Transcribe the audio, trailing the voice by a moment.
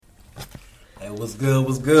Hey, what's good?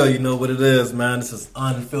 What's good? You know what it is, man. This is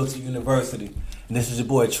Unfiltered University. And this is your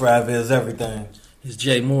boy Travis Everything. It's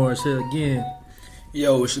Jay Morris here again.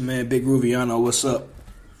 Yo, it's your man Big Ruviano. What's up?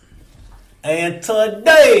 And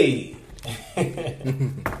today, we're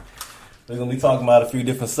going to be talking about a few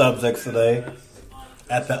different subjects today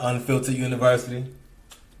at the Unfiltered University.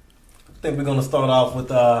 I think we're going to start off with,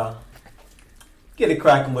 get it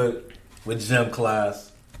cracking with gym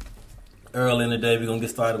class. Early in the day, we're going to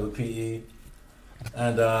get started with PE.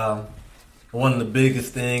 And one of the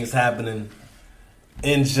biggest things happening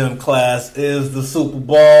in gym class is the Super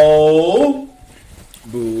Bowl.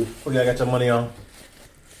 Boo. What y'all got your money on?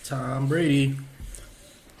 Tom Brady.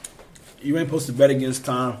 You ain't supposed to bet against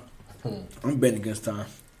Tom. I'm betting against Tom.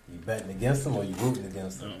 You betting against him or you rooting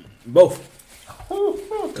against him? Both.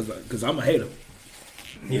 Because I'm a hater.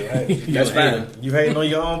 Yeah, That's fine. You hating on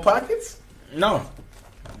your own pockets? No.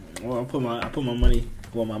 Well, I put my money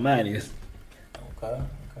where my mind is. Okay.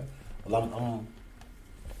 Well,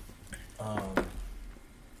 I'm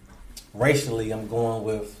racially, I'm going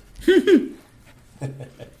with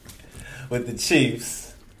with the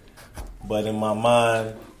Chiefs, but in my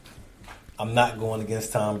mind, I'm not going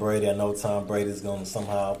against Tom Brady. I know Tom Brady's going to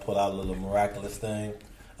somehow pull out a little miraculous thing.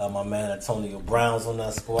 My man Antonio Brown's on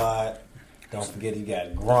that squad. Don't forget he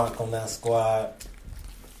got Gronk on that squad,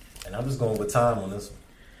 and I'm just going with Tom on this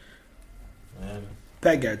one. Man.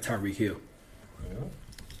 Pat got Tyreek Hill.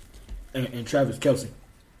 Yeah. And Travis Kelce.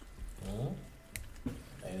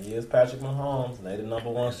 And he is Patrick Mahomes. And they the number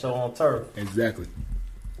one show on turf. Exactly.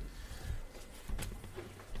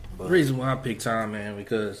 The reason why I picked Tom, man,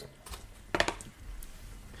 because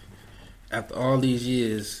after all these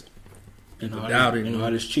years, people doubted him.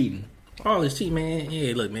 All this cheating. All this cheating, man.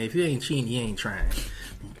 Yeah, look, man, if you ain't cheating, you ain't trying.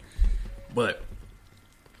 But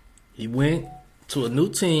he went to a new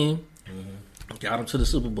team, got him to the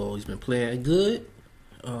Super Bowl. He's been playing good.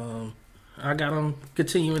 I got him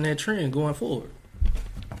continuing that trend going forward.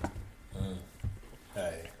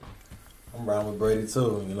 Hey, I'm riding with Brady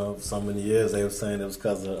too. You know, for so many years they were saying it was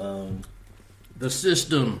because of The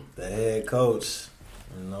system. the head coach.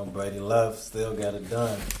 You know, Brady left, still got it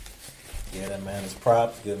done. Yeah, that man his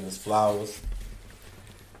props, give him his flowers.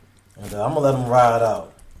 And I'm going to let him ride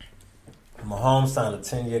out. Mahomes signed a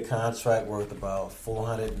 10-year contract worth about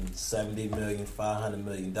 $470 million, $500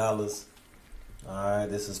 million. All right,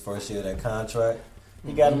 this is his first year of that contract.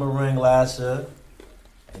 He got him a ring last year,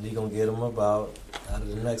 and he going to get him about, out of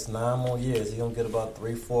the next 9 more years, he going to get about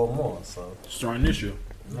 3-4 more. So Starting this year.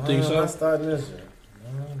 You think so? Not starting this year.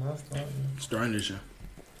 No, not starting. Starting this year.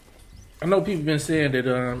 I know people been saying that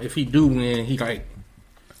if he do win, he like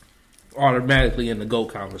automatically in the GOAT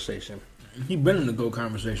conversation. He been in the GOAT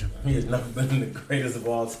conversation. He has never been in the greatest of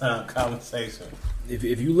all time conversation.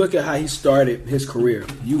 If you look at how he started his career,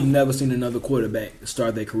 you've never seen another quarterback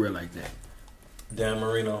start their career like that. Dan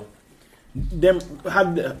Marino.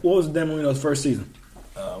 What was Dan Marino's first season?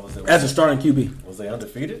 Was it As a starting QB. Was they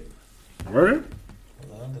undefeated? Really? Was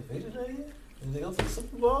they undefeated that year? Did they go to the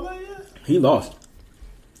Super Bowl that year? He lost.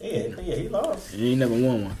 Yeah, he lost. He ain't never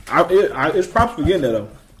won one. It's props for getting that, though.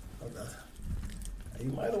 He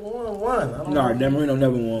might have won one. I don't No, know. Dan Marino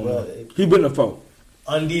never won Well, one. He been a foe.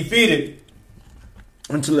 Undefeated.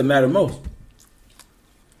 Until it mattered most.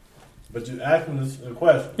 But you asked him this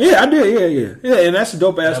question. Yeah, I did. Yeah, and that's a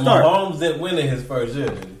dope ass And start. Mahomes didn't win in his first year,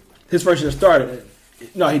 did he? His first year started.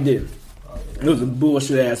 No, he didn't. It was a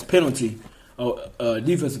bullshit ass penalty, or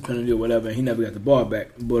defensive penalty or whatever. And he never got the ball back.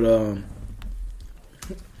 But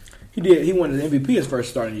he did. He won the MVP his first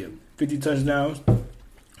starting year. 50 touchdowns,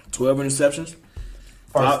 12 interceptions.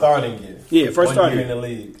 First starting year. Yeah, first One starting year year. in the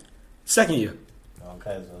league. Second year.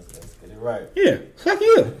 Okay, so let's get it right. Yeah, second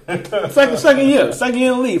year. second year. Second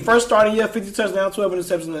year in the league. First starting year, 50 touchdowns, 12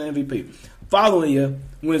 interceptions, and MVP. Following year,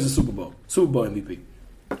 wins the Super Bowl. Super Bowl MVP.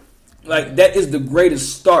 Like, that is the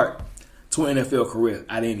greatest start to an NFL career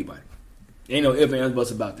out of anybody. Ain't no ifs, ands,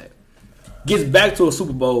 buts about that. Gets back to a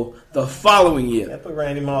Super Bowl the following year. Yeah, put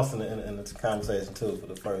Randy Moss in the conversation, too, for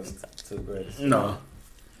the first two greatest. No.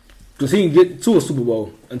 Because he didn't get to a Super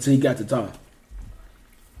Bowl until he got to Tom.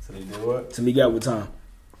 So they did what? Until he got with Tom.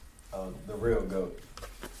 The real GOAT.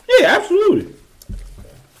 Yeah, absolutely.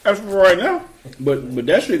 That's for right now. But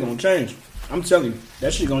that shit gonna change. I'm telling you,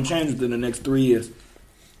 that shit gonna change within the next 3 years.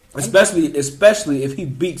 Especially if he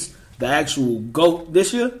beats the actual GOAT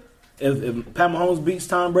this year. If Pat Mahomes beats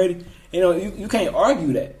Tom Brady, you can't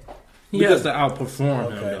argue that. He has to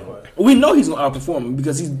outperform him, though. We know he's gonna outperform him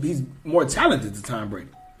because he's more talented than Tom Brady.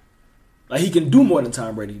 Like, he can do more than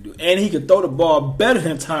Tom Brady can do, and he can throw the ball better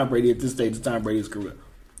than Tom Brady at this stage of Tom Brady's career.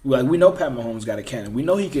 Like, we know Pat Mahomes got a cannon. We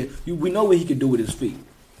know he can. We know what he can do with his feet.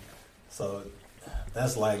 So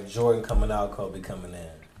that's like Jordan coming out, Kobe coming in.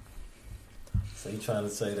 So you trying to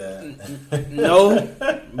say that? No,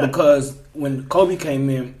 because when Kobe came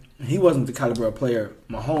in, he wasn't the caliber of player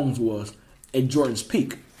Mahomes was at Jordan's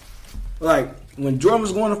peak. Like when Jordan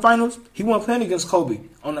was going to finals, he wasn't playing against Kobe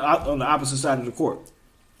on the opposite side of the court.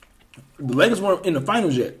 The Lakers weren't in the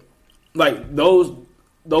finals yet. Like those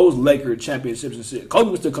Laker championships and shit.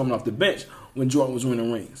 Kobe was still coming off the bench when Jordan was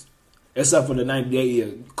winning rings. Except for the 98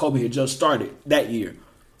 year, Kobe had just started that year.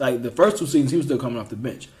 Like the first 2 seasons, he was still coming off the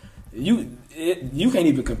bench. You can't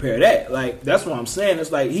even compare that. Like that's what I'm saying.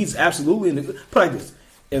 It's like he's absolutely in the put like this.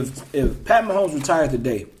 If Pat Mahomes retired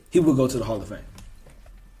today, he would go to the Hall of Fame.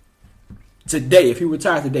 Today, if he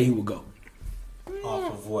retired today, he would go.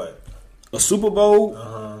 Off of what? A Super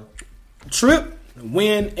Bowl trip,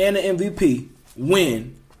 win, and an MVP.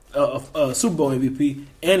 Win, a Super Bowl MVP,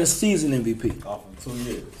 and a season MVP. Off of 2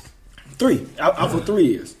 years. 3. Out for 3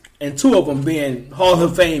 years. And 2 of them being Hall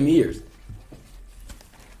of Fame years.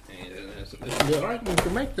 That's a good argument to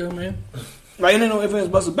make though, man. Like, ain't no ifs, ands,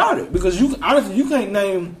 buts about it. Because you honestly, you can't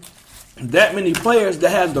name that many players that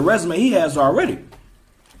has the resume he has already.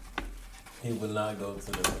 He would not go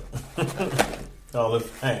to the Hall of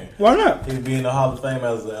Fame. Why not? He'd be in the Hall of Fame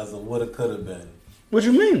as a woulda, coulda been. What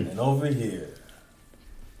you mean? And over here,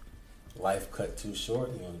 life cut too short.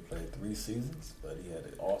 He only played 3 seasons, but he had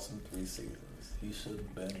an awesome 3 seasons. He should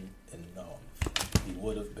have been in the Hall of Fame. He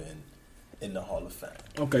would have been in the Hall of Fame.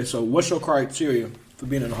 Okay, so what's your criteria for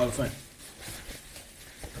being in the Hall of Fame?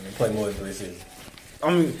 I mean, play more than 3 seasons. I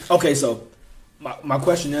mean, okay, so my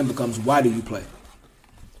question then becomes, why do you play?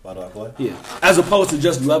 Why do I play? Yeah. As opposed to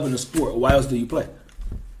just loving the sport, why else do you play?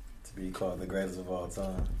 To be called the greatest of all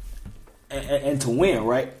time. And to win,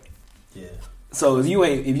 right? Yeah. So if you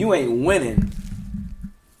ain't winning,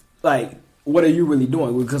 like, what are you really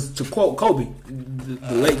doing? Because to quote Kobe,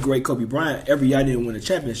 the late great Kobe Bryant, every year I didn't win a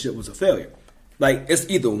championship was a failure. Like, it's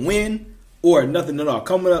either win or nothing at all.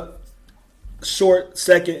 Coming up short,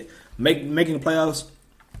 second, making the playoffs.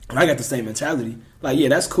 I got the same mentality. Like, yeah,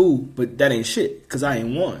 that's cool, but that ain't shit because I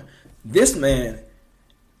ain't won. This man,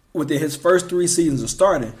 within his first 3 seasons of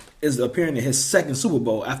starting, is appearing in his second Super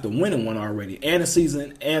Bowl after winning one already, and a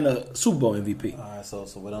season and a Super Bowl MVP. All right, so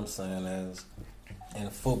what I'm saying is, in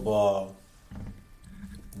football,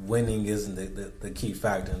 winning isn't the key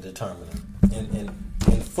factor in determining.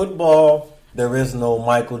 In football, there is no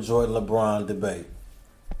Michael Jordan, LeBron debate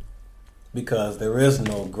because there is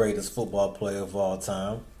no greatest football player of all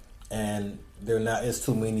time, and it's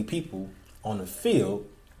too many people on the field.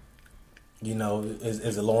 You know,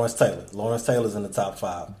 is it Lawrence Taylor? Lawrence Taylor's in the top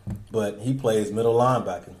 5, but he plays middle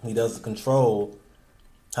linebacker. He doesn't control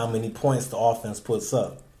how many points the offense puts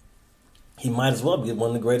up. He might as well be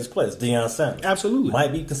one of the greatest players. Deion Sanders. Absolutely.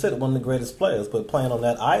 Might be considered one of the greatest players, but playing on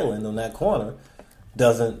that island, on that corner,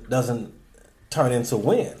 doesn't turn into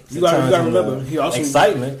wins. You got to remember, he also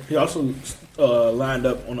excitement. He also lined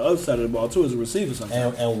up on the other side of the ball too as a receiver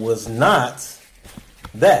sometimes. And was not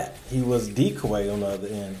that. He was decoy on the other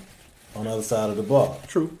end, on the other side of the ball.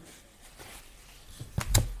 True.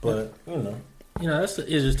 But, that's the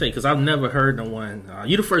interesting take because I've never heard no one.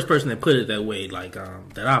 You're the first person that put it that way. Like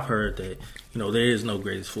that I've heard that there is no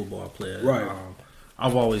greatest football player. Right.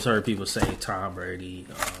 I've always heard people say Tom Brady.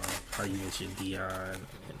 How you mentioned Deion and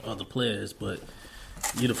other players, but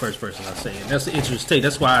you're the first person I say, and that's the interesting take.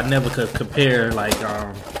 That's why I never could compare like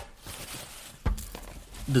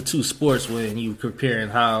the two sports when you comparing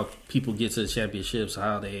how people get to the championships,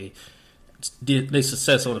 how they did their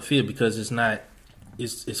success on the field because it's not.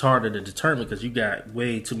 It's harder to determine because you got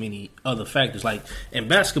way too many other factors. Like in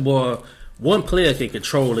basketball, one player can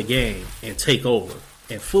control the game and take over.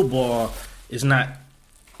 In football, it's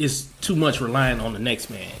too much relying on the next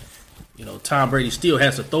man. Tom Brady still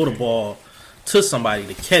has to throw the ball to somebody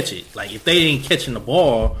to catch it. Like if they ain't catching the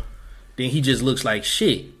ball, then he just looks like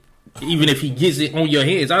shit. Even if he gets it on your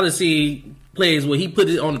hands, I just see plays where he put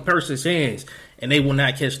it on the person's hands and they will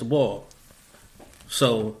not catch the ball.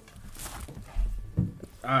 So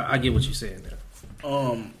I get what you're saying there.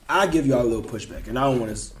 I give y'all a little pushback, and I don't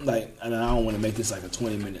want to make this like a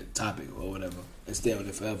 20-minute topic or whatever and stay on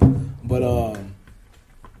it forever. But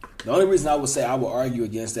the only reason I would say I would argue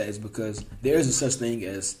against that is because there is a such thing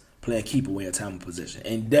as playing keep away in time of possession,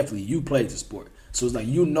 and definitely you played the sport, so it's like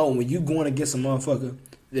when you going against a motherfucker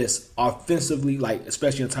that's offensively, like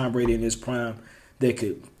especially in Tom Brady in his prime, that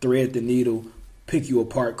could thread the needle, pick you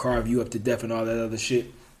apart, carve you up to death, and all that other shit.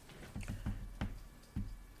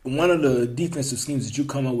 One of the defensive schemes that you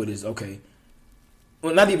come up with is, okay,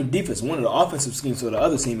 well, not even defense. One of the offensive schemes for the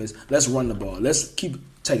other team is, let's run the ball. Let's take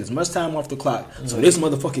as much time off the clock so this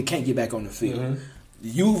motherfucker can't get back on the field.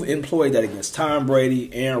 you've employed that against Tom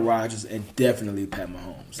Brady, Aaron Rodgers, and definitely Pat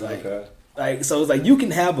Mahomes. Like so, it's like you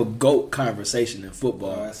can have a GOAT conversation in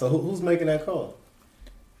football. All right, so who's making that call?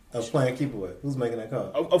 I was playing keep away. Who's making that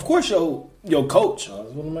call? Of course, your coach. I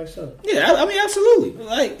just want to make sure. Yeah, I mean, absolutely.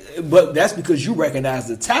 Like, but that's because you recognize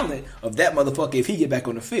the talent of that motherfucker. If he get back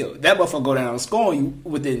on the field, that motherfucker go down and score on you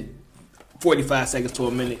within 45 seconds to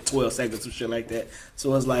a minute, 12 seconds, or shit like that.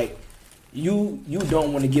 So it's like you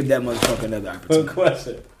don't want to give that motherfucker another opportunity. Good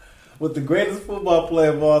question. With the greatest football player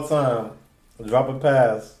of all time, drop a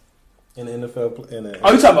pass in the NFL.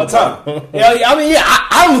 Oh, you talking about Tom? Yeah, I mean, yeah,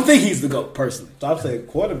 I don't think he's the GOAT personally. So I'm saying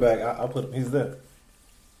quarterback. I'll put he's there.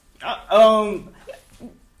 I'm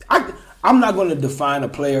not going to define a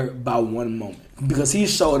player by one moment because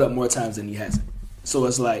he's showed up more times than he hasn't. So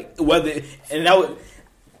it's like whether and that would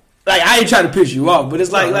like I ain't trying to piss you off, but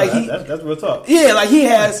it's like that's real talk. Yeah, like he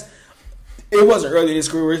has. It wasn't early in his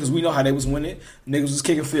career because we know how they was winning. Niggas was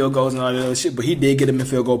kicking field goals and all that other shit, but he did get him in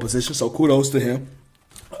field goal position, so kudos to him.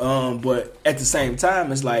 But at the same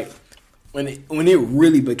time, it's like when it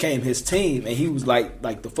really became his team and he was like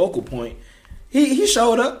the focal point. He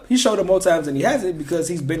showed up. He showed up more times than he hasn't because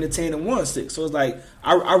he's been to 10-1-6. So it's like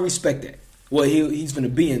I respect that. Well, he's going to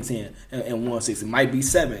be in 10-1-6. It might be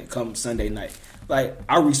 7 come Sunday night. Like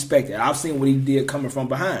I respect it. I've seen what he did coming from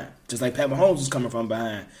behind, just like Pat Mahomes was coming from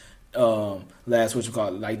behind. Last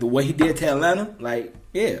like the way he did to Atlanta. Like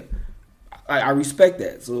yeah, I respect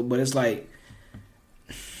that. So, but it's like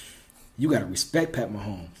you got to respect Pat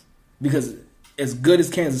Mahomes because as good as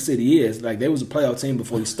Kansas City is, like they was a playoff team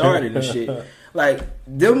before he started and shit. Like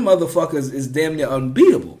them motherfuckers is damn near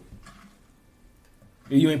unbeatable.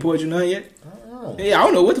 You ain't poured you none yet? Yeah, I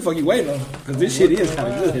don't know what the fuck you waiting on because this shit is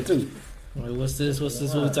kind of good too. Wait, what's this? What we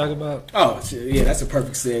talking about? Oh, shit, yeah, that's a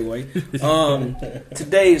perfect segue.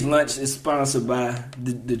 Today's lunch is sponsored by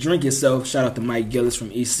the Drink Yourself. Shout out to Mike Gillis from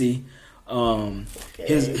EC.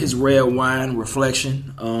 His red wine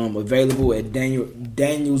Reflection available at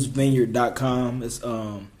danielsvineyard.com. It's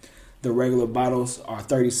the regular bottles are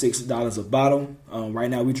 $36 a bottle. Right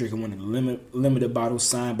now we're drinking one of the limited bottles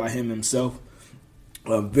signed by him himself.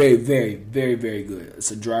 Very, very, very, very good. It's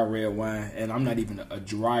a dry red wine, and I'm not even a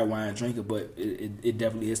dry wine drinker, but it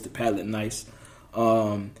definitely hits the palate nice.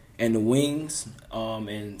 And the wings,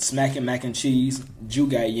 and smacking mac and cheese. Jew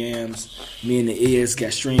got yams. Me and the Eds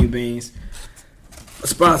got string beans.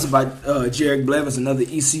 Sponsored by Jarek Blevins, another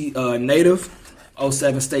EC native,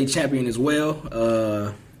 07 state champion as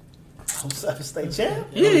well. 07 state champ?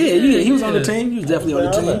 Yeah. He was on the team. He was definitely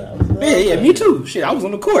on the team. Yeah, me too. Shit, I was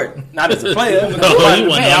on the court. Not as a player. I was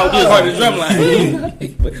part of the drum line.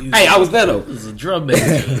 Hey, I was there though. It was a drum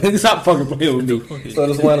band. Stop fucking playing with me. So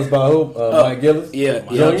this one is by who? Mike Gillis? Yeah.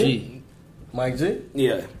 Mike G. Mike G?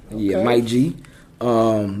 Yeah. Yeah, Mike G.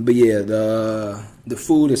 But yeah, the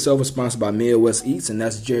food itself is sponsored by Midwest Eats, and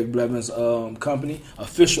that's Jarek Blevins' company.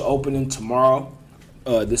 Official opening tomorrow.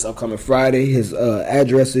 This upcoming Friday. His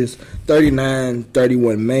address is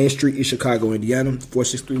 3931 Main Street, East Chicago, Indiana,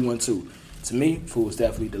 46312. To me, food was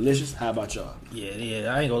definitely delicious. How about y'all?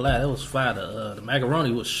 Yeah, I ain't gonna lie, that was fire. The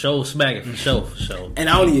macaroni was smacking for sure. And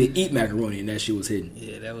I don't even eat macaroni, and that shit was hitting.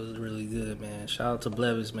 Yeah, that was really good, man. Shout out to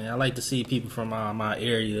Blevins, man. I like to see people from my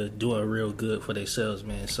area doing real good for themselves,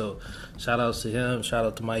 man. So shout outs to him. Shout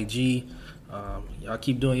out to Mike G. Y'all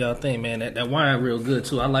keep doing y'all thing, man. That wine real good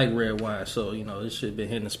too. I like red wine, so this shit been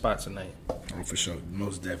hitting the spot tonight. Oh, for sure,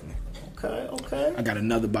 most definitely. Okay. I got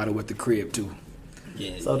another bottle at the crib too.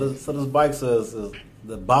 Yeah. So this bike says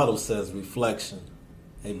the bottle says Reflection,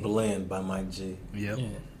 a blend by Mike G. Yep. Yeah.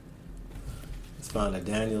 It's found at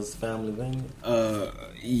Daniel's Family Vineyard.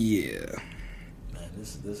 Yeah. Man,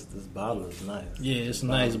 this bottle is nice. Yeah, it's a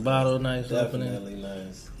nice bottle, nice opening. Definitely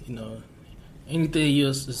nice. Anything you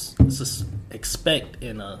expect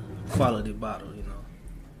in a quality bottle,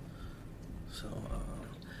 So,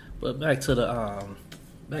 but back to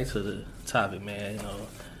the topic, man. So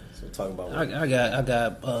we're talking about. I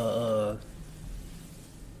got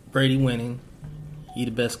Brady winning. He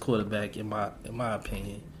the best quarterback in my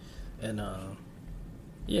opinion, and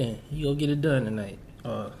he gonna get it done tonight.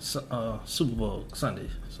 Super Bowl Sunday.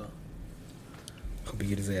 So hope he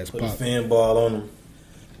get his ass put a popped. fan ball on him.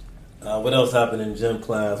 What else happened in gym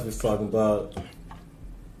class? We was talking about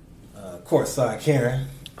courtside Karen.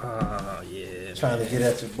 Yeah. Trying to get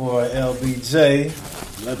at your boy LBJ.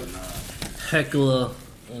 Lebanon. Heckler.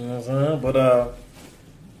 You know what I'm saying? But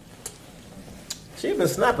she been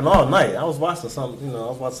snapping all night. I was watching some of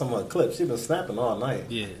the clips. She been snapping all night.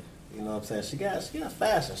 Yeah. You know what I'm saying? She got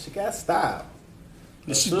fashion. She got style.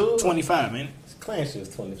 She's 25, man. She claimed she was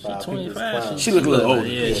 25. She's 25. She look a little older.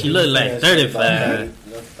 Yeah, she look like 35.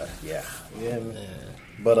 Yeah. Yeah, man.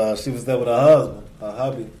 But she was there with her husband, her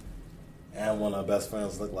hubby, and one of her best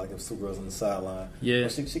friends looked like if Supergirl's on the sideline. Yeah.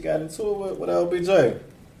 But she got into it with LBJ.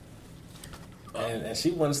 And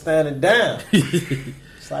she wasn't standing down.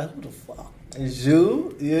 It's like, who the fuck is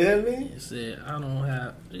you? You hear me? He said, I don't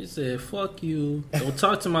have. He said, fuck you. Don't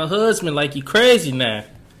talk to my husband like you crazy now.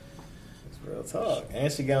 It's real talk.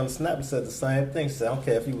 And she got on the snap and said the same thing. She said, I don't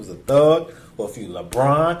care if you was a thug or if you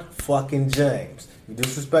LeBron fucking James. You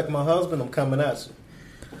disrespect my husband, I'm coming at you.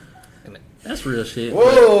 That's real shit.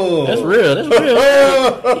 Whoa! That's real. That's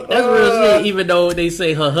real. That's real shit. Even though they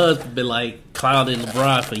say her husband been like clouding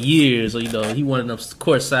LeBron for years, or he one of them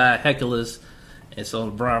courtside hecklers, and so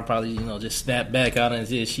LeBron probably just snapped back out and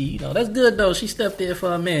said she that's good though. She stepped in for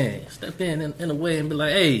her man, stepped in a way and be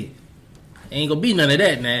like, hey, ain't gonna be none of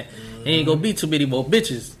that now. Ain't gonna be too many more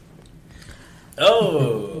bitches.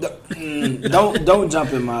 Oh! Don't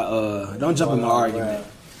jump in my my argument.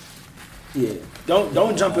 Yeah.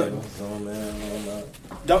 Don't jump in.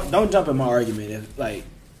 Don't jump in my argument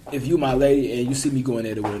if you my lady and you see me going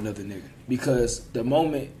at it with another nigga, because the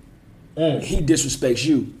moment he disrespects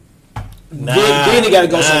you, then he got to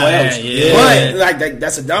go somewhere else. Yeah. But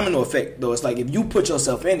that's a domino effect though. It's like if you put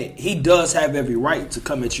yourself in it, he does have every right to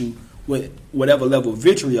come at you with whatever level of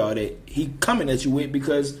vitriol that he coming at you with,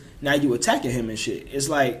 because now you attacking him and shit. It's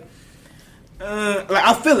like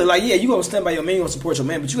I feel it. Like, yeah, you gonna stand by your man, you gonna support your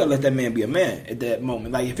man, but you gotta let that man be a man at that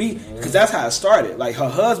moment. Like, if he, because that's how it started. Like, her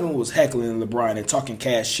husband was heckling LeBron and talking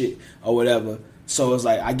cash shit or whatever. So it's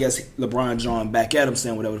like, I guess LeBron John back at him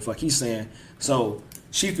saying whatever the fuck he's saying. So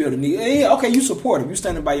she feel the need. Yeah, okay, you support him. You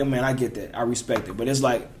standing by your man. I get that. I respect it. But it's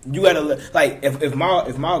like you gotta like if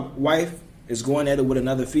my wife is going at it with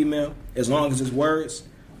another female, as long as it's words.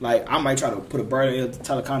 Like, I might try to put a bird in,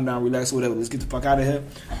 tell her calm down, relax, or whatever. Let's get the fuck out of here.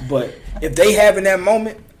 But if they having that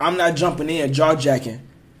moment, I'm not jumping in, jaw jacking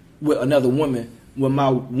with another woman when my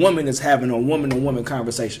woman is having a woman-to-woman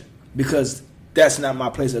conversation, because that's not my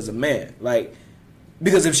place as a man. Like,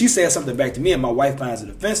 because if she says something back to me and my wife finds it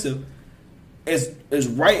offensive, as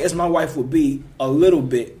right as my wife would be a little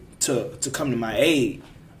bit to come to my aid,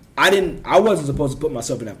 I wasn't supposed to put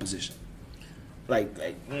myself in that position.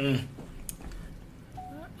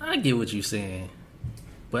 I get what you're saying,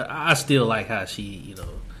 but I still like how she,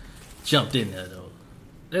 jumped in there though.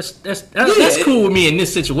 That's cool with me in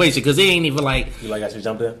this situation, because it ain't even like you like how she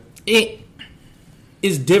jumped in.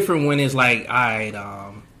 It's different when it's like, all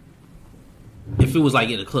right, if it was like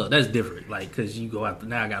in a club, that's different. Like, because you go out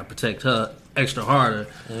now, I gotta protect her extra harder,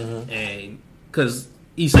 and because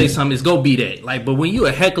you say something, it's gonna be that. Like, but when you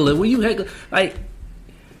a heckler, like.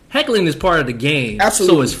 Heckling is part of the game,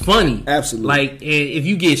 absolutely. So it's funny. Absolutely. Like, and if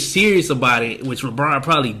you get serious about it, which LeBron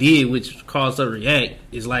probably did, which caused her to react,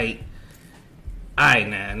 it's like, all right,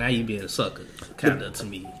 now you being a sucker, kind of to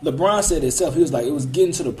me. LeBron said himself, he was like, it was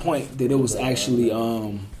getting to the point that it was actually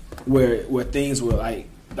where things were like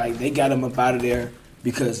they got him up out of there,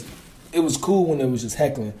 because it was cool when it was just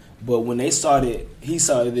heckling, but when he saw that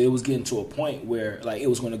it was getting to a point where like it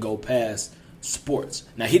was going to go past sports.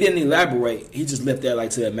 Now, he didn't elaborate. He just left that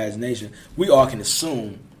like to the imagination. We all can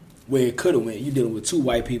assume where it could have went. You dealing with two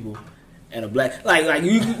white people and a black. Like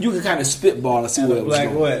you can kind of spitball and see where it was black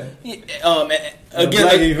going. What? Again,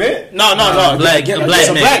 black like, event? No. Black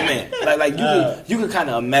man. Like you can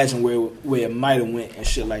kind of imagine where it might have went and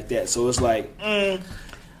shit like that. So it's like,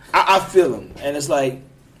 I feel him, and it's like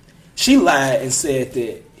she lied and said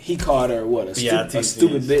that he called her a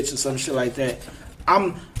stupid bitch or some shit like that.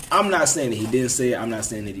 I'm not saying that he didn't say it. I'm not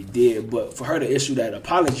saying that he did. But for her to issue that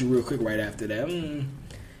apology real quick right after that,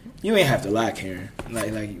 you ain't have to lie, Karen.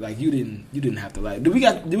 Like you didn't have to lie. Do we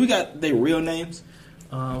got their real names?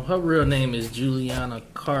 Her real name is Juliana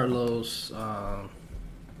Carlos. I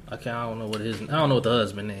don't know what the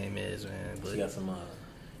husband name is, man. But She got some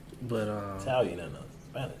Italian and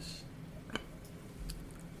Spanish.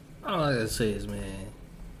 All I gotta say is, man,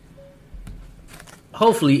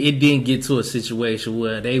 hopefully it didn't get to a situation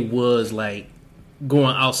where they was like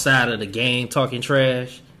going outside of the game talking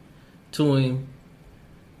trash to him,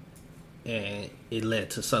 and it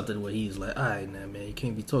led to something where he's like, all right, now, man, you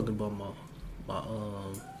can't be talking about my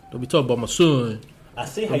don't be talking about my son. I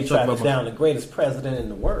see how you tried to down the greatest president in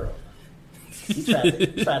the world. You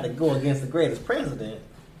tried to go against the greatest president.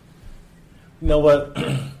 You know what?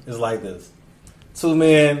 It's like this. Two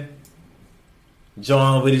men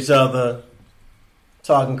join with each other,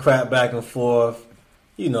 talking crap back and forth,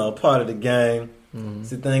 part of the game. Mm-hmm.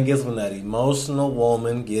 See, the thing is, when that emotional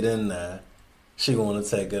woman get in there, she want to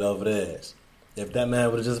take it over the edge. If that man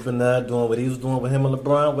would have just been there doing what he was doing with him and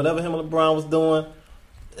LeBron, whatever him and LeBron was doing,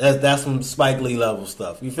 That's some Spike Lee level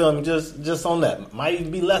stuff. You feel me? Just on that. Might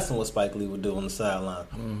even be less than what Spike Lee would do on the sideline.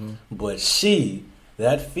 Mm-hmm. But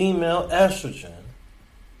that female estrogen,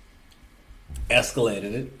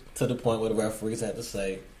 escalated it to the point where the referees had to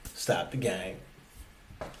say, stop the game.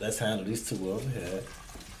 Let's handle these two over here.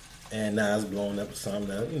 And now it's blowing up to something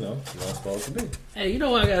that, it's not supposed to be. Hey, you know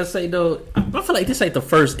what I gotta say though? I feel like this ain't the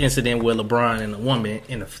first incident with LeBron and a woman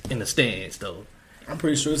in the stands though. I'm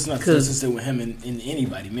pretty sure it's not consistent with him and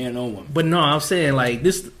anybody, man or woman. But no, I'm saying like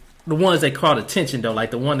this, the ones that caught attention though,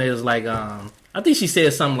 like the one that was like, I think she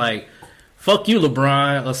said something like, "Fuck you,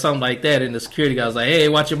 LeBron," or something like that, and the security guy was like, "Hey,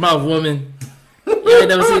 watch your mouth, woman." You ain't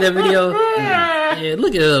never seen that video? Yeah,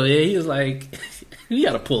 look at him, man. He was like, you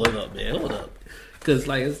gotta pull it up, man. Hold up, because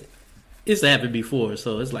like it's happened before,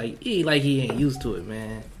 so it's like he ain't used to it,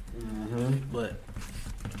 man. Mm-hmm. But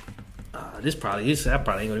I probably ain't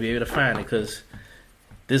gonna be able to find it because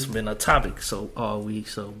this has been a topic all week.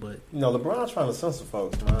 So, but LeBron's trying to censor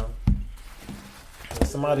folks, man.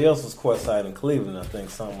 Somebody else was courtside in Cleveland, I think,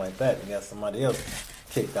 something like that. And got somebody else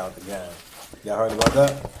kicked out the game. Y'all heard about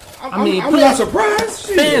that? I'm not surprised.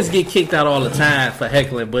 Fans get kicked out all the time for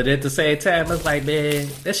heckling, but at the same time, it's like, man,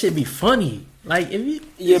 that should be funny. Like, if you,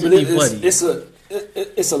 it's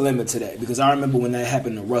a limit to that because I remember when that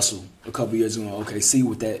happened to Russell a couple years ago. Okay, see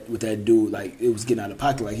with that dude, like it was getting out of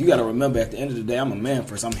pocket. Like you got to remember, at the end of the day, I'm a man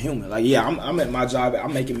first. I'm human. Like yeah, I'm at my job.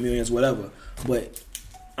 I'm making millions, whatever. But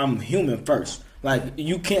I'm human first. Like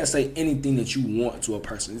you can't say anything that you want to a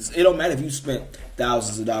person. It don't matter if you spent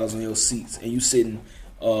thousands of dollars on your seats and you sitting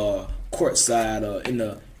courtside or in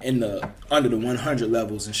the under the 100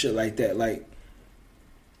 levels and shit like that. Like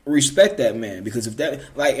respect that man because if that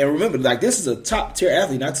and remember this is a top tier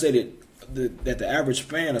athlete. Not to say that the average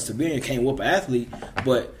fan or civilian can't whoop an athlete,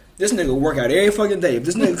 but this nigga work out every fucking day. If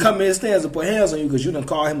this nigga come in the stands and put hands on you because you done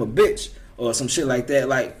call him a bitch or some shit like that,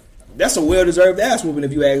 like. That's a well-deserved ass whooping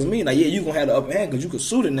if you ask me. Like, yeah, you gonna have the upper hand because you could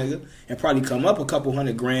sue the nigga and probably come up a couple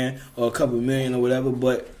 $100,000 or a couple million or whatever.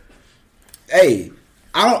 But hey,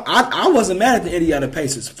 I wasn't mad at the Indiana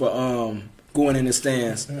Pacers for going in the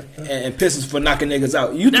stands and Pistons for knocking niggas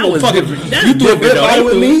out. You threw a fucking you threw a good fight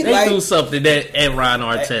with me. They do something that at Ron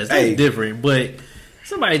Artest. That's different. But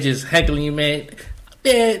somebody just heckling you, man.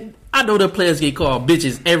 I know the players get called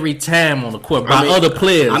bitches every time on the court by other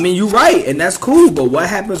players. I mean, you're right, and that's cool. But what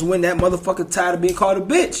happens when that motherfucker tired of being called a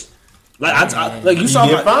bitch? Like you saw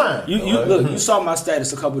you saw my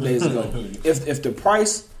status a couple days ago. If the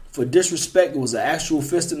price for disrespect was an actual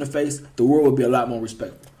fist in the face, the world would be a lot more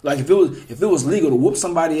respectful. Like if it was legal to whoop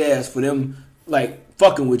somebody's ass for them like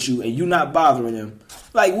fucking with you and you not bothering them,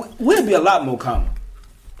 like we'd be a lot more calm.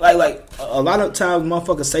 Like a lot of times,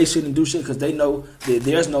 motherfuckers say shit and do shit because they know that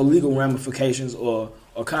there's no legal ramifications or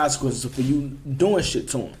consequences for you doing shit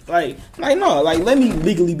to them. Like no, like let me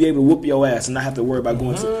legally be able to whoop your ass and not have to worry about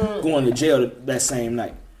going to jail that same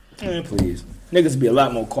night. Man, please, niggas be a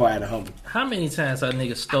lot more quiet and humble. How many times that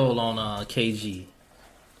nigga stole on KG?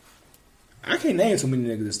 I can't name too many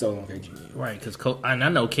niggas that stole on KG. Right, because I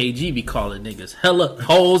know KG be calling niggas hella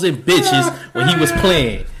hoes and bitches when he was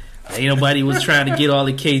playing. Ain't nobody was trying to get all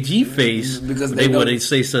the KG face because they want to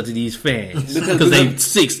say something to these fans because they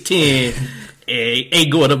 6'10" and ain't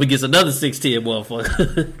going up against another 6'10"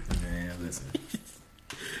 motherfucker. Man, listen.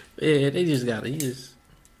 Yeah, they just got it.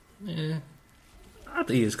 I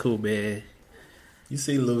think it's cool, man. You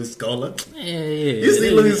see Louis Scola? Yeah. You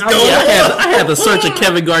see Louis Scola? I had to search a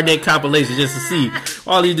Kevin Garnett compilation just to see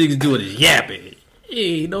all these niggas doing is yapping.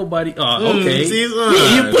 Hey, nobody. Oh, okay.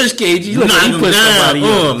 You push KG. Look, he pushed somebody.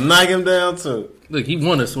 Knock him down too. Look, he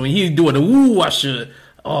won us when he's doing the woo. I should.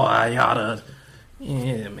 Oh, I oughta.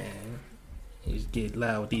 Yeah, man. He's get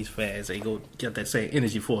loud with these fans. They go get that same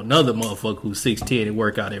energy for another motherfucker who's 6'10" and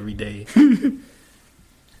work out every day.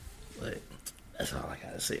 But that's all I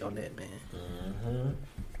gotta say on that, man. Mm-hmm.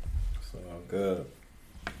 It's all good.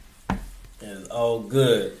 It's all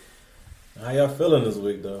good. How y'all feeling this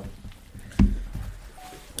week, though?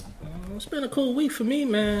 It's been a cool week for me,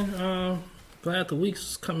 man. Glad the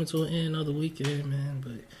week's coming to an end, another weekend, man.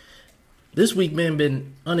 But this week, man,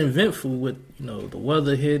 been uneventful with, the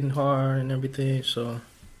weather hitting hard and everything. So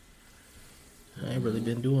I ain't really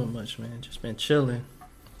been doing much, man. Just been chilling.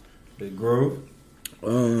 Big Groove?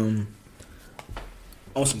 On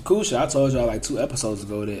some cool shit, I told y'all like 2 episodes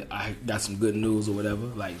ago that I got some good news or whatever.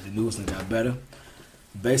 Like the news got better.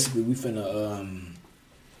 Basically, we're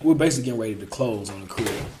basically getting ready to close on the crib.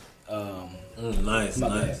 Nice.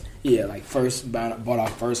 Yeah, like first bought our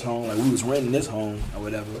first home. Like we was renting this home or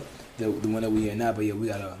whatever, the one that we in now. But yeah, we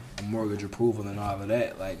got a mortgage approval and all of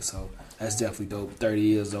that. Like so, That's definitely dope. 30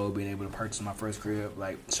 years old, being able to purchase my first crib.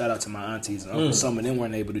 Like, shout out to my aunties and uncles. Some of them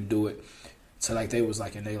weren't able to do it. So, like, they was,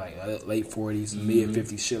 like, in their, like, late 40s,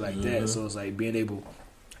 mid-50s, shit like that. So, it's, like, being able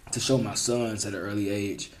to show my sons at an early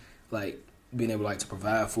age, like, being able, like, to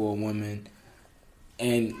provide for a woman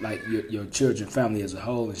and, like, your children, family as a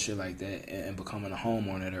whole and shit like that, and becoming a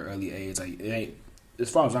homeowner at an early age. Like, it ain't,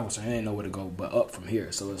 as far as I'm concerned, it ain't nowhere to go but up from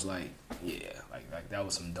here. So, it's, like, yeah, like that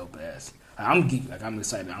was some dope ass. I'm geeked. Like, I'm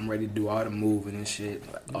excited. I'm ready to do all the moving and shit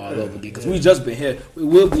all over again. Because we just been here. We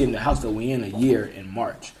will be in the house that we in a year in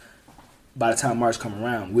March. By the time March come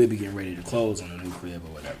around, we'll be getting ready to close on the new crib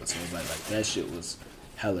or whatever. So it's like that shit was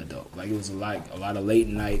hella dope. Like, it was like a lot of late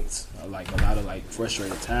nights, like a lot of like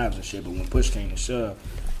frustrated times and shit. But when push came to shove,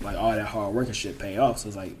 like all that hard work and shit paid off. So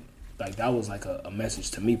it's like that was like a message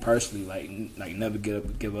to me personally. Like never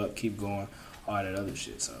give up, keep going, all that other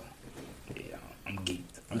shit. So yeah, I'm geeked.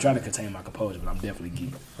 I'm trying to contain my composure, but I'm definitely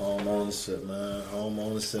geeked. Home ownership, man. Home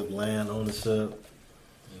ownership, land ownership.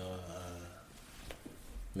 You know,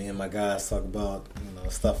 me and my guys talk about, you know,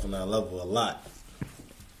 stuff on that level a lot.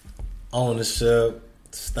 Ownership,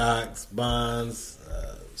 stocks, bonds,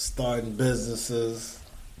 starting businesses,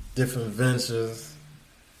 different ventures.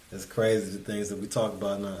 It's crazy the things that we talk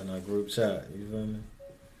about in our group chat. You feel me?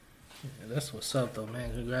 Yeah, that's what's up, though,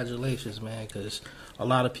 man. Congratulations, man, because a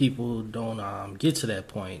lot of people don't get to that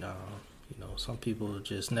point. You know, some people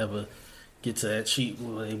just never get to that sheet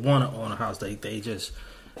where they want to own a house. They just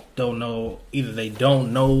don't know. Either they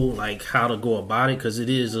don't know, like, how to go about it, because it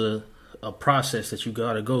is a process that you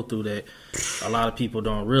got to go through that a lot of people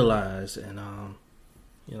don't realize. And,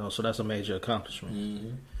 you know, so that's a major accomplishment.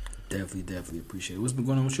 Mm-hmm. Definitely appreciate it. What's been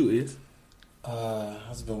going on with you, Is?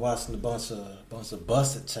 I've been watching a bunch of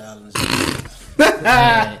busted challenges.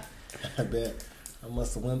 Man, I bet I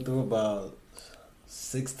must have went through about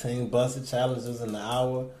 16 busted challenges in the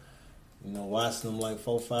hour. You know, watching them like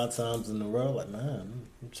 4 or 5 times in a row. Like, man,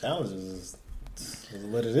 them challenges is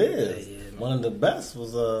what it is. Yeah, one of the best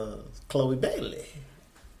was Chloe Bailey.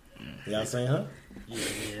 Y'all seen her?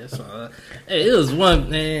 yeah. So, hey, it was one,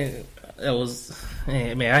 man. That was,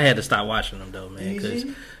 man. I had to stop watching them though, man,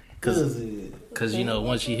 because you know,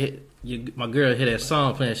 once my girl hit that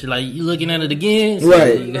song playing, she like, you looking at it again, so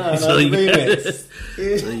right? So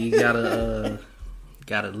you gotta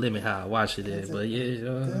limit how I watch it. There. But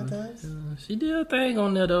yeah, she did her thing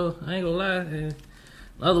on there though. I ain't gonna lie. And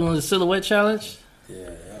the other one is Silhouette Challenge.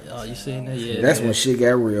 Yeah. Oh, you seen that? Yeah. That's when shit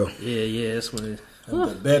got real. Yeah. That's when.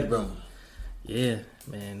 The bedroom. Yeah,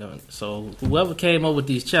 man. So whoever came up with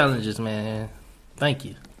these challenges, man, thank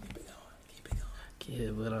you. Keep it going.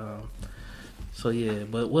 Yeah, but so yeah,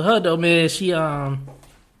 but with her though, man, she I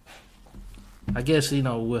guess, you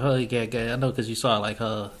know, with her, I know because you saw like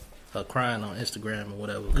her crying on Instagram or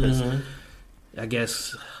whatever. Because I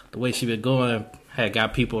guess the way she been going had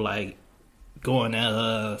got people like going at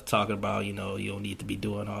her, talking about, you know, you don't need to be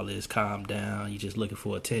doing all this. Calm down. You just looking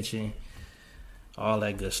for attention, all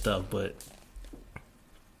that good stuff. But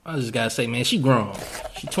I just gotta say, man, she grown.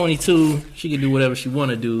 She 22. She can do whatever she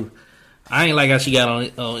want to do. I ain't like how she got on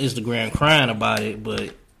Instagram crying about it,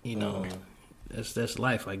 but you know, that's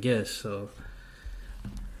life, I guess. So,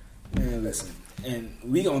 man, listen, and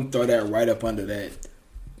we gonna throw that right up under that.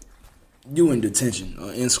 You in detention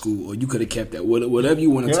or in school, or you could have kept that. Whatever you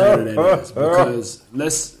want to title that is,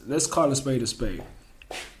 because let's call a spade a spade.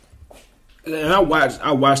 And I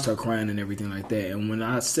watched her crying and everything like that. And when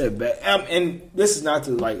I sat back, and this is not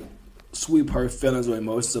to like sweep her feelings or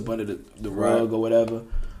emotions up under the rug or whatever,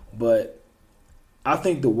 but I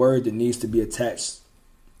think the word that needs to be attached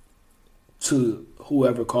to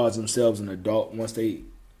whoever calls themselves an adult once they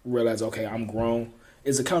realize, okay, I'm grown,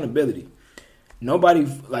 is accountability. Nobody,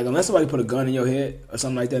 like, unless somebody put a gun in your head or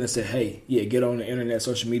something like that and said, hey, yeah, get on the internet,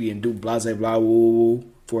 social media, and do blah, blah, blah, woo, woo,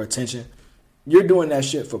 for attention. You're doing that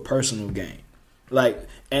shit for personal gain. Like,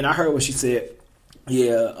 and I heard what she said,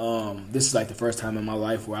 this is like the first time in my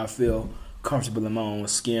life where I feel comfortable in my own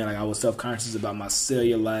skin. Like, I was self-conscious about my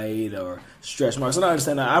cellulite or stretch marks. And I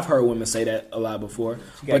understand that. I've heard women say that a lot before.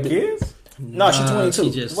 She got kids? No, she's 22. She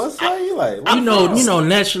just, What's that you like? you know,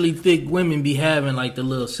 naturally thick women be having like the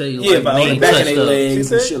little cellulite. But on the back of their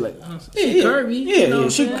legs and shit like that. She curvy. Yeah, you know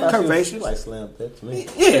she curvaceous. She like slim fit to me.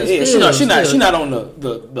 Yeah. She not on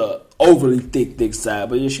the overly thick side,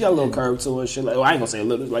 but yeah, she got a little curve to her. Shit like, well, I ain't gonna say a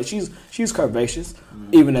little. Like she's curvaceous,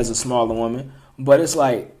 even as a smaller woman. But it's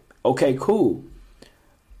like, okay, cool.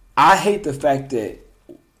 I hate the fact that,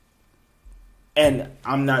 and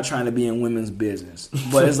I'm not trying to be in women's business,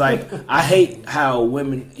 but it's like, I hate how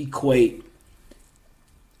women equate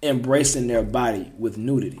embracing their body with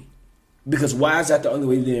nudity. Because why is that the only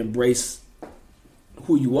way to embrace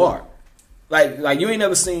who you are? Like you ain't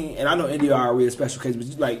never seen, and I know NDRE is a special case,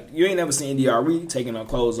 but like you ain't never seen NDRE taking her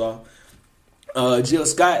clothes off. Jill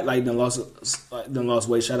Scott like done lost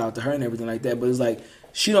weight. Shout out to her and everything like that. But it's like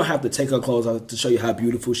she don't have to take her clothes off to show you how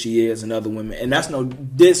beautiful she is and other women. And that's no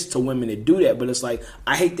diss to women that do that. But it's like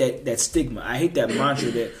I hate that stigma. I hate that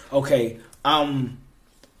mantra that okay, I'm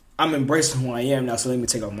embracing who I am now, so let me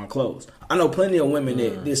take off my clothes. I know plenty of women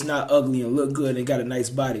that's not ugly and look good and got a nice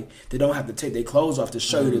body that don't have to take their clothes off to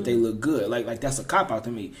show you that they look good. Like that's a cop out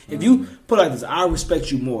to me. If you put it like this, I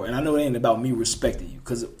respect you more, and I know it ain't about me respecting you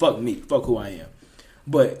because fuck me, fuck who I am.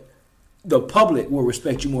 But the public will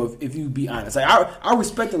respect you more if you be honest. Like I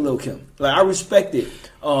respect the Lil Kim. Like I respect it.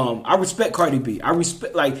 I respect Cardi B. I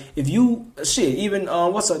respect like if you even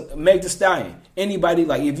Meg Thee Stallion. Anybody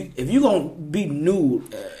like if you gonna be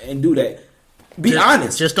nude and do that, be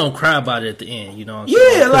honest. Just don't cry about it at the end. You know what I'm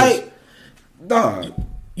saying? Yeah, like dog.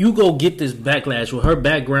 You go get this backlash with her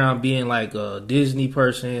background being like a Disney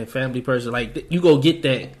person, family person. Like you go get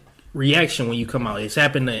that reaction when you come out. It's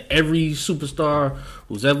happened to every superstar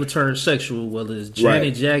who's ever turned sexual, whether it's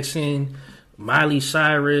Janet Jackson, Miley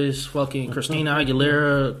Cyrus, fucking Christina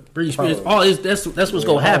Aguilera, Britney Spears. That's what's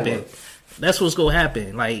gonna happen. That's what's gonna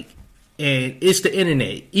happen. Like, and it's the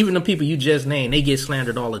internet. Even the people you just named, they get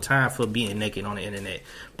slandered all the time for being naked on the internet,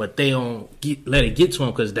 but they don't let it get to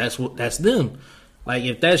them because that's them. Like,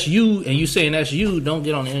 if that's you and you saying that's you, don't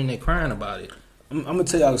get on the internet crying about it. I'm gonna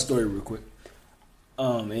tell y'all a story real quick.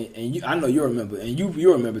 And you, I know you remember, and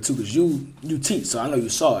you remember too, because you teach, so I know you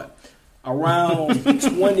saw it. Around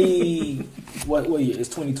 20, what year? It's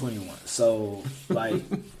 2021. So like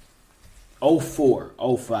 04,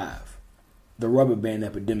 05, the rubber band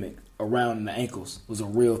epidemic around the ankles was a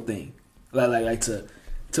real thing. Like to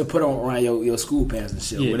put on around your school pants and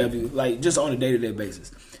shit, whatever. Like just on a day-to-day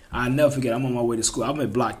basis. I'll never forget. I'm on my way to school. I'm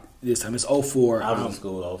at Block this time. It's 04. I was in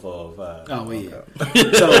school 04, 05. Oh, well, yeah.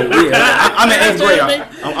 So, yeah, I'm in 8th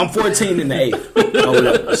grade. I'm 14 in the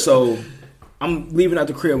 8th. So, I'm leaving out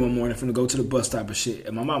the crib one morning finna go to the bus stop and shit.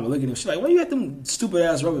 And my mama looking at me. She's like, why you got them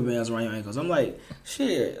stupid-ass rubber bands around your ankles? I'm like,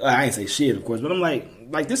 shit. Like, I ain't say shit, of course. But I'm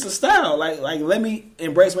like this is style. Like, let me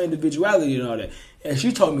embrace my individuality and all that. And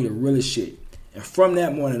she told me the realest shit. And from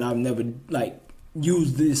that morning, I've never,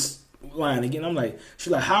 used this line again. I'm like,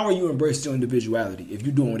 she's like, how are you embracing your individuality if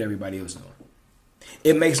you're doing what everybody else is doing?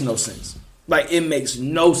 It makes no sense. Like, it makes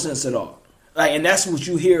no sense at all. Like, and that's what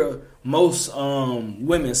you hear most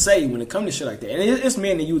women say when it comes to shit like that. And it's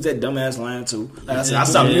men that use that dumbass line too. Like I said, I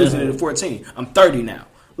stopped using it at 14. I'm 30 now.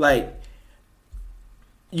 Like,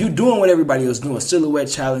 you doing what everybody else doing. Silhouette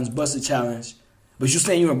challenge, busted challenge. But you're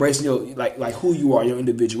saying you're embracing your like who you are, your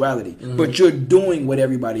individuality. Mm-hmm. But you're doing what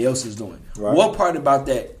everybody else is doing. Right. What part about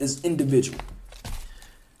that is individual?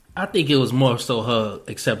 I think it was more so her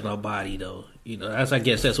accepting her body, though. You know, I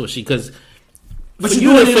guess that's what she because. But you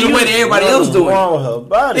doing it the way that everybody else doing. Wrong with her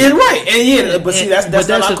body, and right? And yeah, but see, that's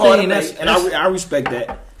what I call it, and I respect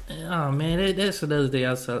that. Oh man, that's another thing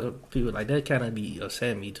I saw people like that kind of be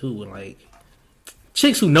upset me too. When like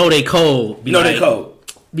chicks who know they cold,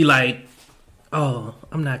 be like. Oh,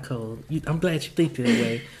 I'm not cold. I'm glad you think that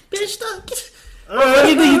way. Bitch, stop. What do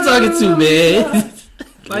you think you talking to, man?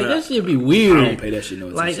 Like, that shit be weird. I don't pay that shit no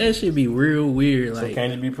attention. Like, that shit be real weird. So like,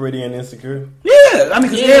 can you be pretty and insecure? Yeah. I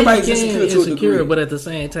mean, because everybody's insecure to a degree. But at the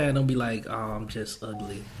same time, don't be like, oh, I'm just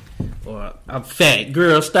ugly. Or, I'm fat.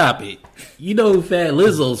 Girl, stop it. You know who fat?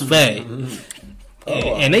 Lizzo's fat.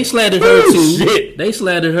 And they slandered her, too. Shit. They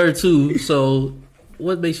slandered her, too. So,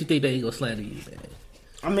 what makes you think they ain't gonna slander you, man?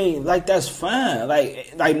 I mean, like, that's fine.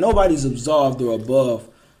 Like nobody's absolved or above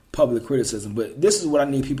public criticism. But this is what I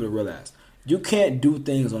need people to realize. You can't do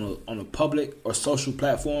things on a public or social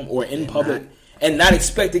platform or in public and not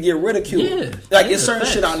expect to get ridiculed. Yeah, like, it's certain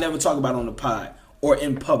shit I'll never talk about on the pod or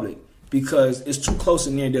in public because it's too close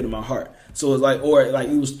and near and dear to my heart. So it's like, or like,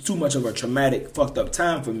 it was too much of a traumatic, fucked up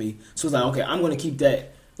time for me. So it's like, okay, I'm going to keep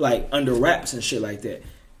that, like, under wraps and shit like that.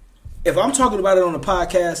 If I'm talking about it on a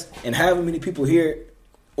podcast and having many people hear it,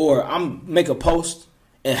 or I'm make a post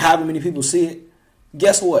and however many people see it,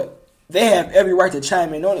 guess what? They have every right to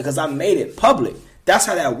chime in on it because I made it public. That's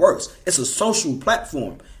how that works. It's a social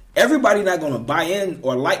platform. Everybody not going to buy in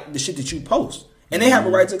or like the shit that you post. And they have a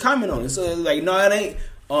right to comment on it. So like, no, it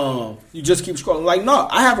ain't, you just keep scrolling. Like, no,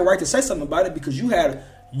 I have a right to say something about it because you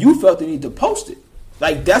felt the need to post it.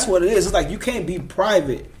 Like, that's what it is. It's like you can't be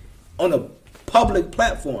private on a public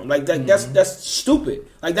platform. Like that, that's stupid.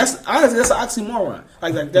 Like that's honestly that's an oxymoron.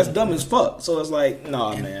 Like that's dumb as fuck. So it's like,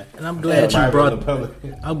 nah, man. And I'm glad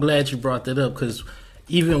you brought that up because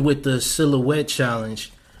even with the silhouette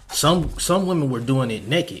challenge, some women were doing it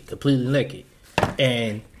naked, completely naked,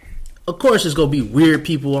 and of course, it's gonna be weird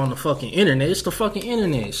people on the fucking internet. It's the fucking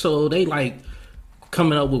internet, so they like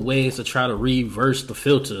coming up with ways to try to reverse the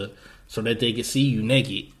filter so that they can see you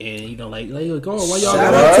naked, and you know, like go on, why y'all?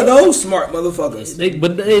 Shout out to those smart motherfuckers.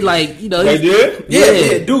 They like, you know, They did?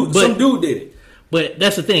 Yeah, dude. Some dude did it. But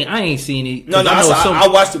that's the thing. I ain't seen it. No, I I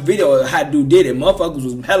watched the video of how dude did it. Motherfuckers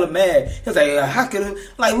was hella mad. He was like, how could it?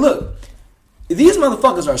 Like, look, these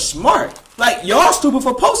motherfuckers are smart. Like, y'all stupid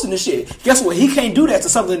for posting this shit. Guess what? He can't do that to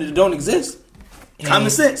something that don't exist. Common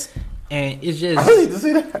sense. And it's I need to just,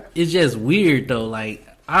 see that. it's just weird though. Like,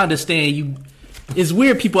 I understand you. It's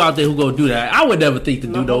weird people out there who go do that. I would never think to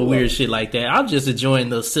do no weird shit like that. I'm just enjoying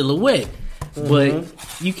the silhouette. But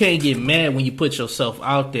you can't get mad when you put yourself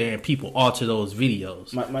out there and people alter those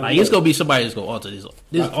videos. Like, it's gonna be somebody that's gonna alter this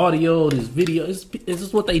audio, this video. It's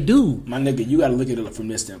just what they do. My nigga, you gotta look at it from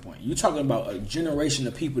this standpoint. You talking about a generation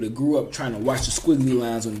of people that grew up trying to watch the squiggly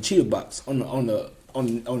lines on the cheetah box on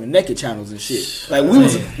the naked channels and shit. Like,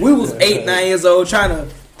 we was 8, 9 years old trying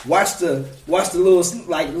to watch the little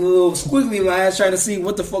squiggly lines, trying to see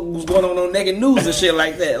what the fuck was going on naked news and shit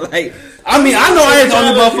like that. Like, I mean, I know I ain't the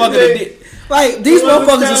only motherfucker that did. Like, these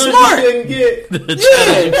motherfuckers are smart.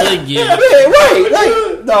 Yeah, right.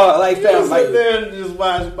 Like, dog, like, fam, like, sit there and just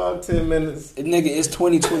watch about 10 minutes. nigga, it's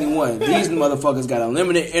 2021. These motherfuckers got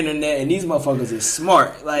unlimited internet, and these motherfuckers is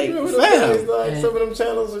smart. Like, You know what fam. it is, like, some of them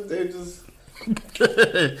channels, they just... You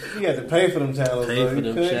got to pay for them channels. Pay though. for You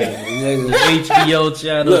them couldn't- channels. The HBO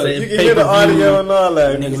channels. Look, and You can hear the audio and all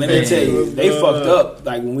that. Nigga, let me tell you, they fucked up.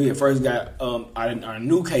 Like, when we had first got our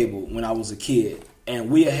new cable when I was a kid,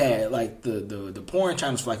 and we had like the porn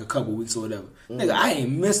channels for like a couple weeks or whatever. Nigga, I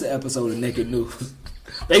ain't missed an episode of Naked News.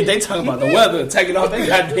 They talking about the weather, taking off their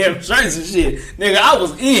goddamn shirts and shit. Nigga, I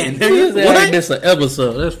was in. Nigga, I what? missed an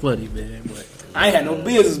episode. That's funny, man. But I ain't had no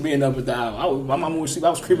business being up at the hour. My mama was sleep. I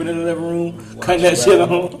was creeping in the living room, cutting that shit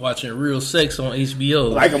on watching Real Sex on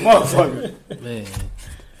HBO. like a motherfucker. Man,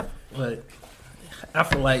 but I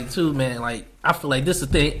feel like too, man. Like, I feel like this is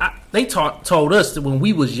the thing. They told us that when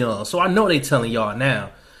we was young, so I know they telling y'all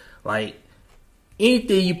now. Like,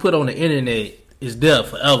 anything you put on the internet is there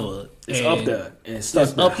forever. It's up there and it's stuck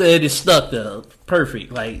It's there. up there. It is stuck there.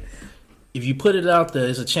 Perfect. Like, if you put it out there,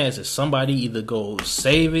 there's a chance that somebody either go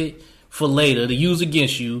save it for later to use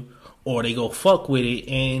against you, or they go fuck with it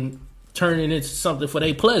and turn it into something for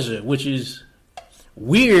their pleasure, which is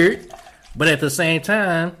weird, but at the same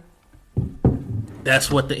time,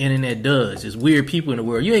 that's what the internet does. It's weird people in the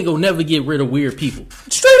world. You ain't gonna never get rid of weird people.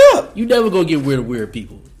 Straight up. You never gonna get rid of weird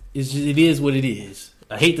people. It is what it is.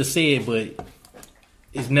 I hate to say it, but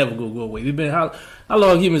it's never gonna go away. We've been how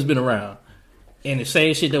long humans been around, and the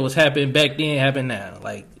same shit that was happening back then happened now.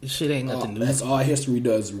 Like, this shit ain't nothing new. That's all history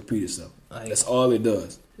does is repeat itself. Like, That's all it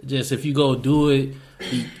does. just if you go do it,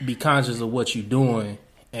 be conscious of what you're doing,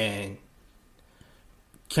 and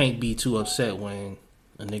can't be too upset when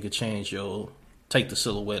a nigga take the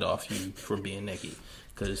silhouette off you from being naked,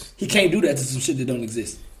 because He can't do that to some shit that don't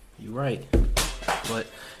exist. you're right. But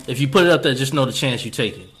if you put it up there, just know the chance you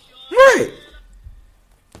taking. Right.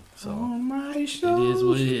 So On my it show. is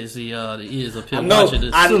what it is. The ears up here I know. watching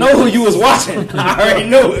this. I know who you was watching. I already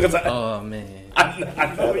know it. 'Cause Oh man.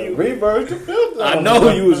 I know you. Reverse the filter. I know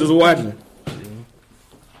who you was just watching.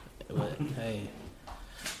 But hey,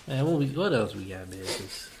 man, what else we got, man?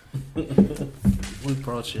 'Cause we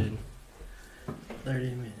approaching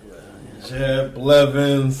 30 minutes. Jeff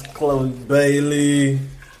Blevins, Chloe Bailey,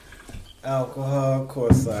 alcohol, of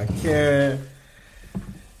course I can.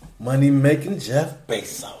 Money making Jeff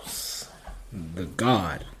Bezos. The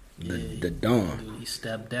God. The Dawn. He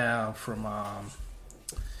stepped down from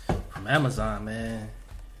Amazon, man.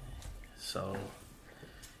 So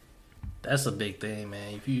that's a big thing,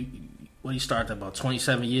 man. If you started about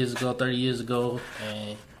 27 years ago, 30 years ago,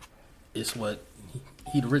 and it's what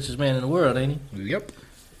he the richest man in the world, ain't he? Yep.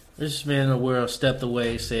 Richest man in the world stepped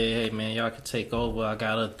away, said, "Hey, man, y'all can take over. I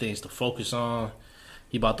got other things to focus on."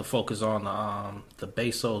 He about to focus on the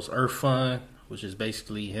Bezos Earth Fund, which is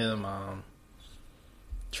basically him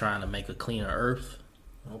trying to make a cleaner Earth.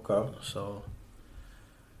 Okay. So,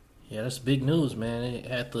 yeah, that's big news, man. It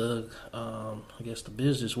had the, I guess, the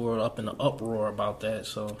business world up in the uproar about that.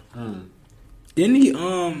 So, Didn't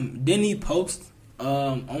he post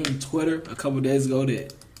on Twitter a couple days ago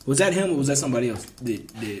that was that him or was that somebody else?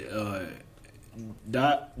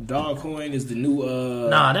 Dogecoin is the new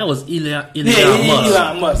nah, that was Elon Musk.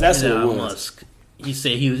 Elon Musk. That's Elon what it was. Musk. He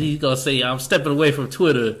said he's gonna say, "I'm stepping away from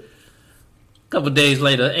Twitter." A couple days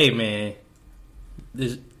later, hey man,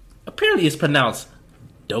 this apparently it's pronounced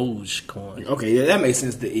Dogecoin. Okay, yeah, that makes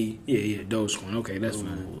sense. The E, yeah, Dogecoin. Okay, that's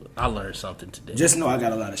fine. I learned something today. Just know I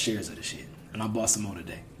got a lot of shares of the shit. and I bought some more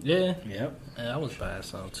today. Yeah. Yep. And I was buying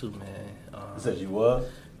some too, man. You said you was?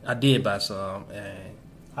 I did buy some, and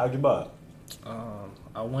How'd you buy it?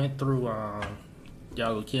 I went through. Y'all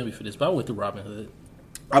gonna kill me for this, but I went through Robinhood.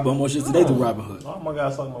 I bought more shit today through Robinhood. Oh my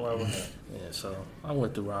God, something my Robinhood. Yeah, so I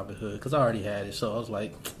went through Robinhood because I already had it. So I was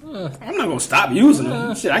like, I'm not gonna stop using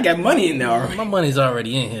them. Shit, I got money in there already. my money's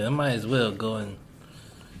already in here. I might as well go and.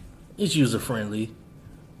 It's user friendly.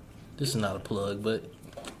 This is not a plug, but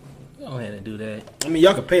go ahead and do that. I mean,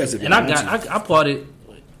 y'all can pay us if you And want I bought it.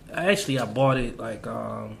 Actually, I bought it like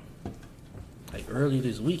early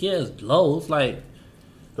this week. Yeah, it's low. It's like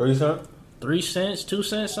 30 cents? 3 cents, 2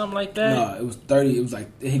 cents, something like that. No, it was 30. It was like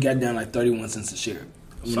it got down like 31 cents a share.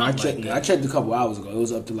 When I checked, like that. I checked a couple hours ago. It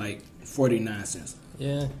was up to like 49 cents.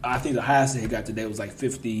 Yeah. I think the highest it got today was like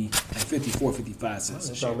 50, like 54, 55 cents a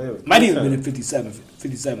That's share. all it was. Might even been at 57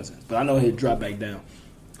 cents. But I know it dropped back down.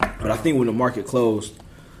 But I think when the market closed,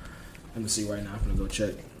 let me see right now. I'm gonna go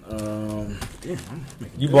check.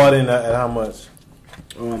 You bought in at how much?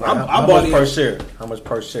 I How bought much per it. share? How much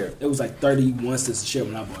per share? It was like 31 cents a share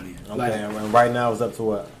when I bought it. Okay, Like and right now it's up to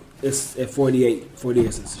what? it's at 48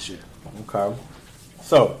 cents a share. Okay.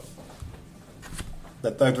 So,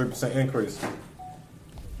 that 33% increase.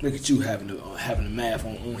 Look at you having the math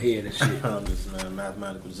on head and shit. I'm just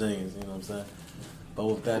mathematical genius, you know what I'm saying? But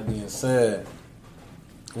with that being said,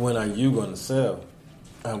 when are you going to sell?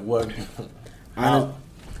 And what? I'm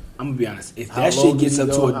gonna be honest. If How that low shit do gets you up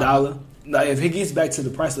go? to $1, now if it gets back to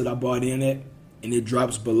the price that I bought in at, and it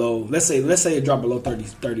drops below, let's say it dropped below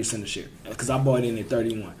 30 cents a share, because I bought in at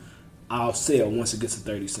 31, I'll sell once it gets to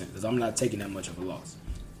 30 cents, because I'm not taking that much of a loss.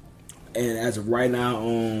 And as of right now,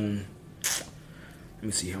 let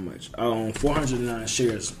me see how much. I own 409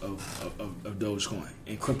 shares of Dogecoin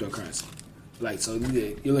in cryptocurrency. Like, so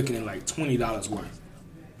you're looking at like $20 worth.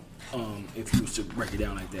 If you was to break it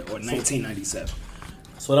down like that, or $19.97.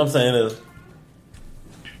 So what I'm saying is,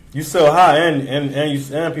 you sell high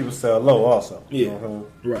and people sell low also. Yeah. You know what I'm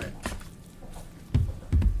saying? Right.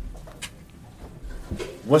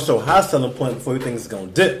 What's your high selling point before you think it's gonna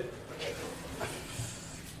dip?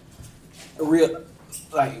 Real,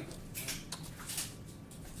 like,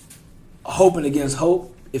 hoping against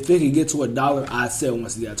hope. If it could get to $1, I'd sell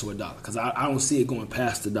once it got to $1, because I don't see it going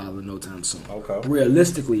past $1 no time soon. Okay.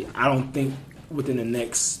 Realistically, I don't think within the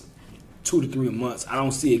next 2 to 3 months, I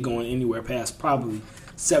don't see it going anywhere past probably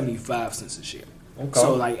 75 cents a share. Okay.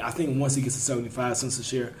 So, like, I think once it gets to 75 cents a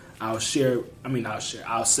share, I'll sell,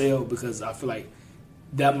 because I feel like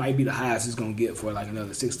that might be the highest it's going to get for like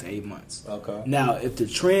another 6 to 8 months. Okay. Now, if the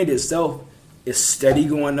trend itself is steady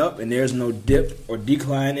going up and there's no dip or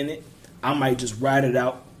decline in it, I might just ride it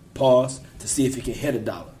out, pause, to see if it can hit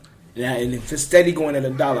 $1. Now, and if it's steady going at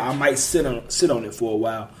 $1, I might sit on it for a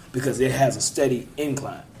while because it has a steady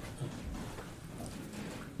incline.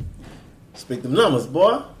 Speak them numbers,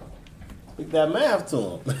 boy. Speak that math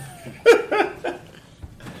to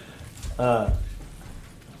them.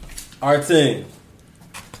 Our team,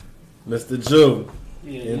 Mr. Jew.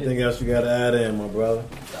 Anything else you got to add in, my brother?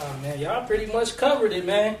 Oh, man, y'all pretty much covered it,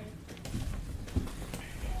 man.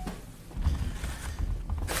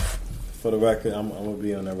 For the record, I'm gonna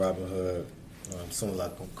be on that Robinhood as soon as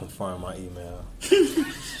I confirm my email.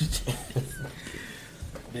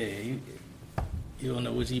 Yeah, you don't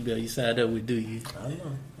know which email you signed up with, do you? I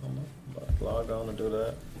don't know. But log on to do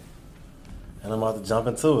that, and I'm about to jump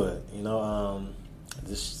into it. You know,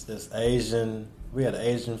 this Asian. We had an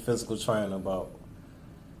Asian physical trainer about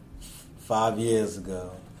 5 years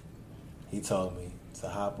ago. He told me to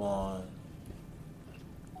hop on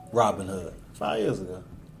Robinhood 5 years ago.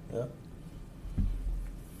 Yep.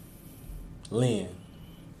 Lynn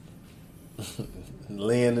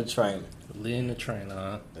the trainer. Lynn the trainer,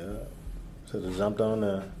 huh? Yeah. Should have jumped on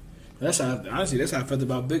there. That's how I felt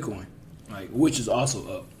about Bitcoin, like, which is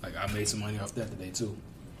also up. Like, I made some money off that today too.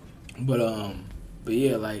 But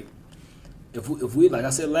yeah, like, if we like I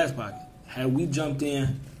said last podcast, had we jumped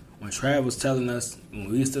in when Trav was telling us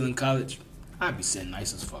when we were still in college, I'd be sitting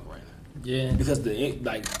nice as fuck right now. Yeah. Because the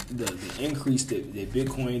increase that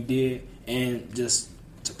Bitcoin did, and just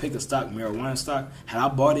to pick a stock, marijuana stock, had I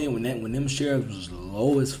bought in when them shares was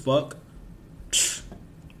low as fuck,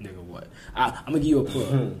 nigga, what? I'm gonna give you a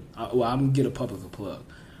plug. I'm gonna get a public plug.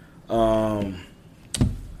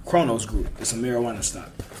 Chronos Group. It's a marijuana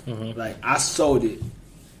stock. Mm-hmm. Like, I sold it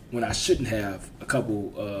when I shouldn't have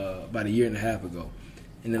about a year and a half ago.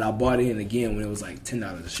 And then I bought it in again when it was like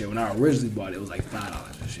 $10 a share. When I originally bought it, it was like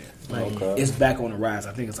 $5 a share. Like, Okay. it's back on the rise.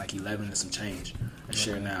 I think it's like 11 and some change a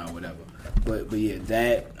share now or whatever. But yeah,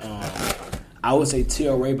 that I would say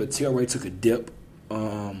TRA, but TRA took a dip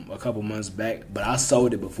a couple months back, but I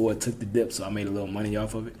sold it before it took the dip, so I made a little money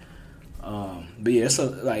off of it. But yeah, it's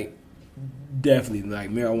definitely like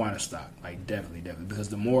marijuana stock, like definitely, because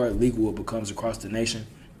the more legal it becomes across the nation,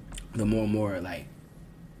 the more and more like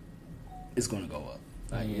it's gonna go up.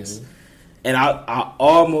 Like it's, and I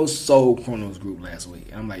almost sold Chronos Group last week.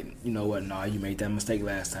 I'm like, you know what? No, you made that mistake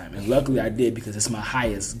last time, and luckily I did because it's my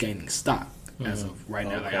highest gaining stock as of right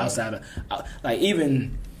now. Like outside of like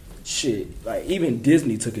even shit, like even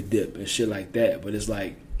Disney took a dip and shit like that. But it's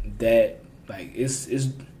like that, like it's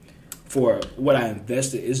for what I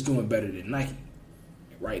invested, it's doing better than Nike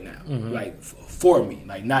right now. Like for me,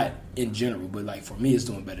 like not in general, but like for me, it's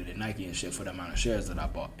doing better than Nike and shit for the amount of shares that I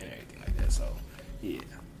bought and everything like that. So yeah.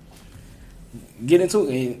 Get into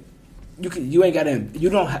it, and you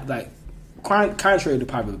don't have like contrary to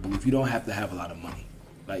popular belief, you don't have to have a lot of money.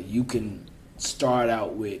 Like you can start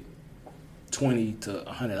out with $20 to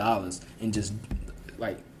 $100 and just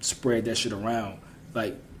like spread that shit around.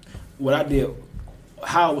 Like what I did,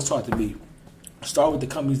 how it was taught to me, start with the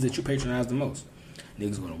companies that you patronize the most.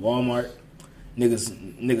 Niggas go to Walmart,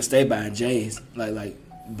 niggas stay buying J's, like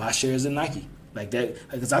buy shares in Nike. Like that,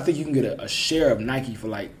 because I think you can get a share of Nike for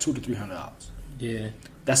like $200 to $300. Yeah,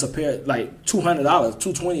 that's a pair like $200.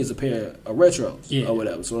 $220 is a pair of retros or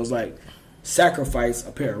whatever. So it's like sacrifice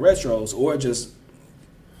a pair of retros or just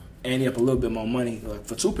ante up a little bit more money like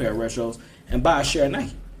for 2 pair of retros and buy a share of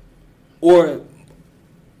Nike or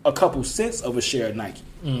a couple cents of a share of Nike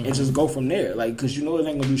and just go from there. Like because you know it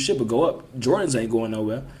ain't gonna do shit but go up. Jordans ain't going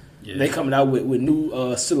nowhere. Yeah. They coming out with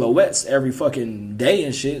new silhouettes every fucking day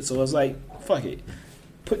and shit. So it's like. Fuck it.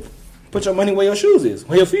 Put your money where your shoes is,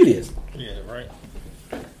 where your feet is. Yeah, right.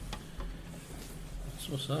 That's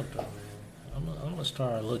what's up, though, man. I'm gonna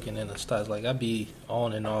start looking into stocks. Like I be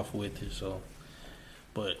on and off with it, so.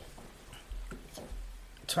 But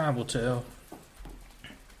time will tell.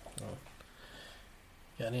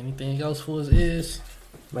 Got anything else for us? Is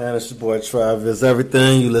man, it's your boy Travis.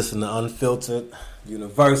 Everything you listen to Unfiltered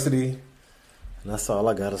University, and that's all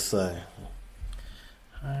I gotta say.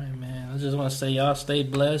 All right, man. I just want to say y'all stay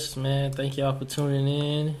blessed, man. Thank y'all for tuning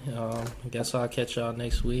in. I guess I'll catch y'all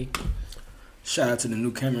next week. Shout out to the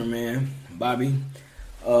new cameraman, Bobby.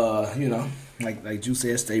 Like Ju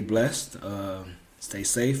said, stay blessed. Stay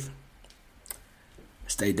safe.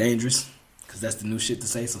 Stay dangerous. Because that's the new shit to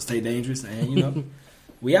say, so stay dangerous. And,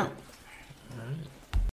 we out.